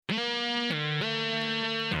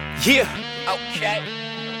Yeah. Okay.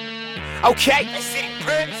 Okay. Vancity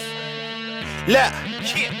Prince. Look.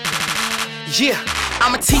 Yeah.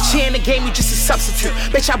 I'm a teacher in the game, you just a substitute.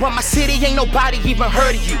 Bitch, I run my city, ain't nobody even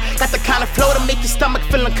heard of you. Got the kind of flow to make your stomach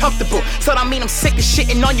feel uncomfortable. So that mean I'm sick of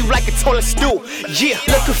shitting on you like a toilet stool. Yeah,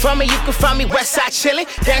 looking for me, you can find me west side chillin',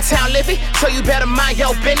 downtown living, so you better mind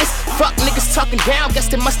your business. Fuck niggas talking down, guess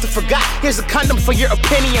they must have forgot. Here's a condom for your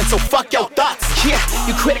opinion, so fuck your thoughts. Yeah,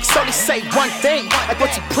 you critics only say one thing, like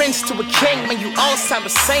what's a prince to a king. Man, you all sound the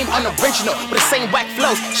same, unoriginal, with the same whack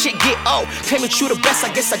flows. Shit get old, claim that you the best, I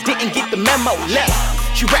guess I didn't get the memo. Look,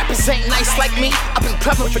 you rappers ain't nice like me. I've been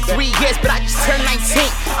clubbing for 3 years, but I just turned 19.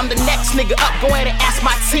 I'm the next nigga up, go ahead and ask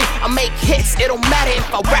my team. I make hits, it don't matter if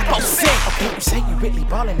I rap or sing. Okay, you say you really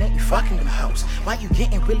ballin', ain't you fucking them hoes? Why you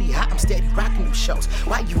getting really hot? I'm steady rocking them shows.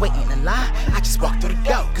 Why you waiting in line? I just walked through the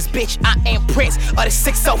door. Cause bitch, I am Prince, or the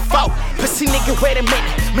 604. Pussy nigga, wait a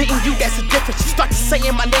minute. Me and you, that's the difference. You start to saying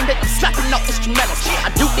my name, then I'm slapping no instrumentals. I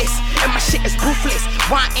do this, and my shit is ruthless.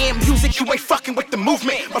 Why I am music, you ain't fucking with the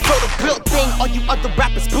movement. My flow the real thing, all you other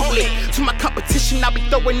rappers bootleg. To my competition, I'll be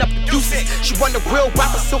throwing up the deuces. She want a real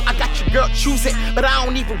rapper, so I got your girl choose it. But I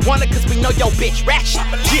don't even want it, cause we know your bitch ratchet.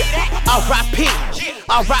 Yeah, R.I.P.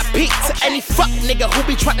 R.I.P. to any fuck nigga who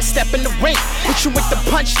be trying to step in the ring. Hit you with the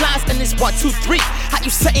punchlines and it's 1, 2, 3. How you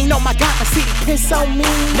saying, oh my god, I see the Prince on me?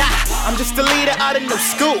 Nah, I'm just the leader of the new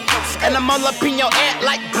school. And I'm all up in your ad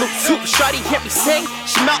like Bluetooth. Shorty hear me sing,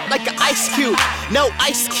 she melt like an ice cube. No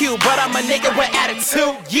ice cube, but I'm a nigga with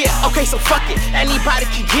attitude. Yeah, okay, so fuck it,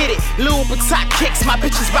 anybody can get it. Louis Vuitton kicks, my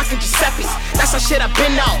bitches rockin' Giuseppe's. That's the shit I've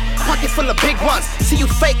been on, pocket full of big ones. See you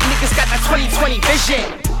fake niggas got that 20/20 vision.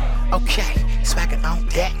 Okay, swagger on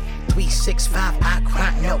deck. 365, I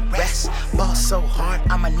grind no rest. Ball so hard,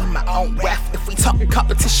 I'ma need my own ref. If we talking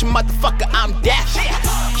competition, motherfucker, I'm deaf.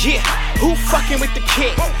 Yeah, who fucking with the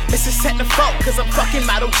kid? Mr. Centerfold, cause I'm fucking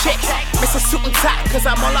model chicks. Mr. Suit and Tie, cause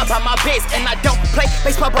I'm all about my biz. And I don't play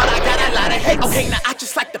baseball, but I got a lot of hits. Okay, now I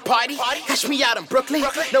just like to party. Catch me out in Brooklyn.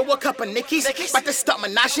 Know a couple Nickies. About to start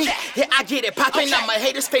menaging. Yeah, I get it poppin'. I'm a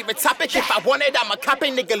hater's favorite topic. If I want it, I'm a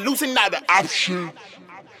copy. Nigga losing, not an option.